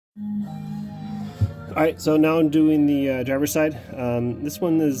Alright, so now I'm doing the driver's side. This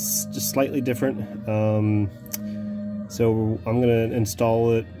one is just slightly different. So I'm going to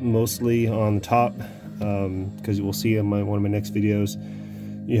install it mostly on the top, because you will see in one of my next videos,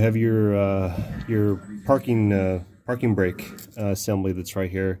 you have your parking brake assembly that's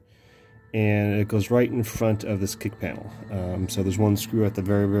right here, and it goes right in front of this kick panel. So there's one screw at the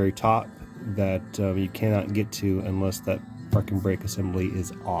very top that you cannot get to unless that parking brake assembly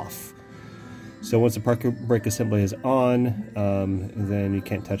is off. So once the parking brake assembly is on, then you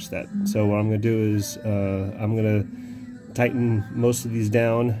can't touch that. So what I'm going to do is I'm going to tighten most of these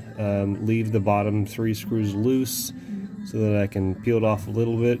down, leave the bottom 3 screws loose so that I can peel it off a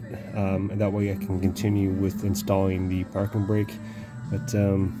little bit, and that way I can continue with installing the parking brake. But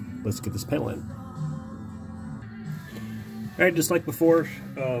let's get this panel in. Alright, just like before,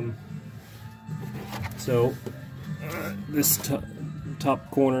 this top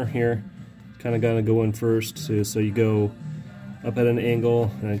corner here kind of gonna go in first, so you go up at an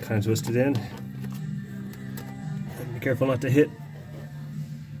angle and then kind of twist it in. And be careful not to hit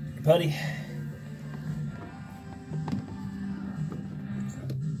your putty.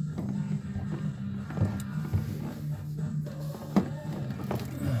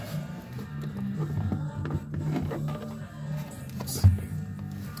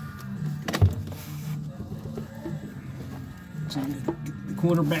 So you get the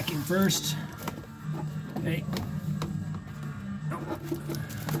corner back in first. Okay. Oh.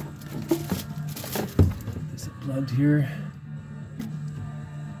 This is plugged here.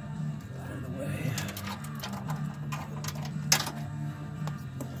 Out of the way.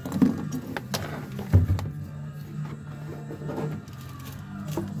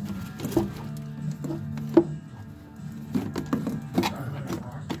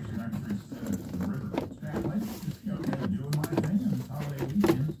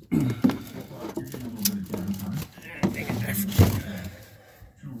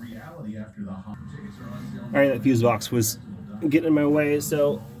 Alright, that fuse box was getting in my way,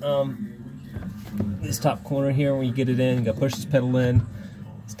 so this top corner here, when you get it in, you gotta push this pedal in.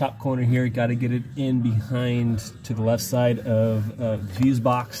 This top corner here, you gotta get it in behind to the left side of the fuse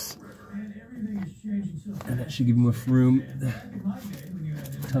box, and that should give you enough room.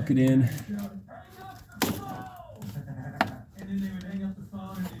 Tuck it in.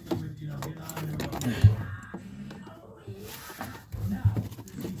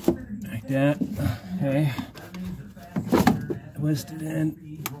 Like that. Okay. Twist it in.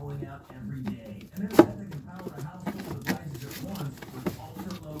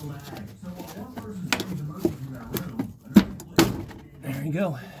 There you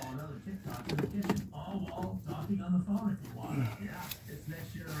go.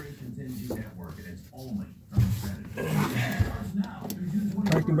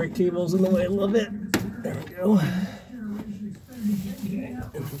 Parking brake cable's in the way a little bit. There we go. Okay, and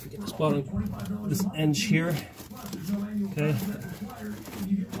don't forget this bottom, this edge here. Okay.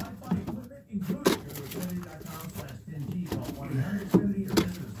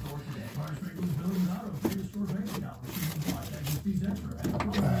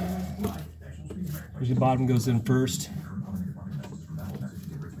 Your bottom goes in first.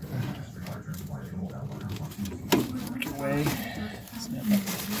 Work your way. Snap up.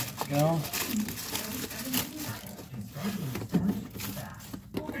 Go.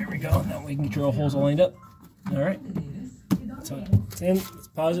 There we go. Now we can get your holes all lined up. All right. So it's in. Let's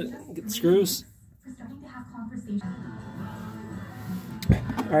pause it. Get the screws.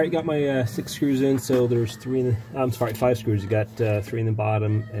 All right, got my 6 screws in. So there's 5 screws. You got 3 in the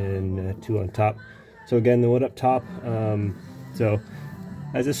bottom and 2 on top. So again, the one up top. So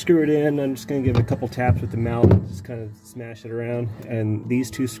as I screw it in, I'm just going to give it a couple taps with the mallet, just kind of smash it around. And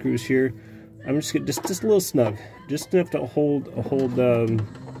these 2 screws here, I'm just going to just a little snug, just enough to hold the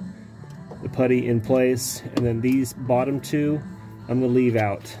putty in place. And then these bottom 2, I'm going to leave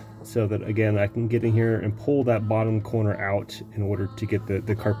out, so that again I can get in here and pull that bottom corner out in order to get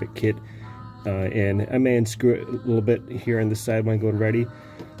the carpet kit in. I may unscrew it a little bit here on this side when I go ready,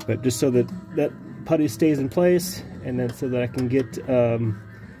 but just so that that putty stays in place, and then so that I can get the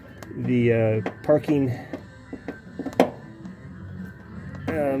parking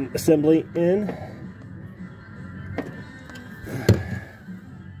assembly in.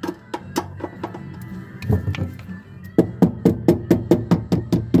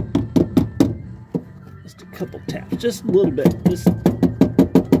 Just a couple taps, just a little bit, just,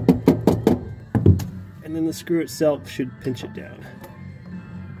 and then the screw itself should pinch it down.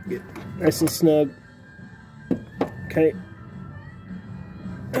 Get nice and snug. Okay.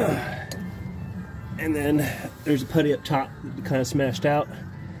 And then there's a putty up top that kind of smashed out.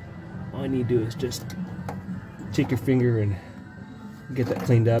 all you need to do is just take your finger and get that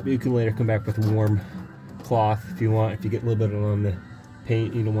cleaned up. You can later come back with a warm cloth if you want. If you get a little bit on the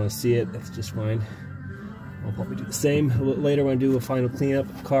paint, you don't want to see it, that's just fine. I'll probably do the same a little later when I do a final cleanup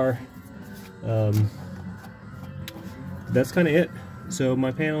of the car. That's kind of it. So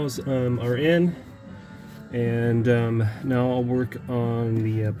my panels are in, and now I'll work on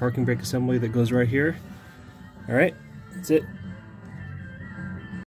the parking brake assembly that goes right here. Alright, that's it.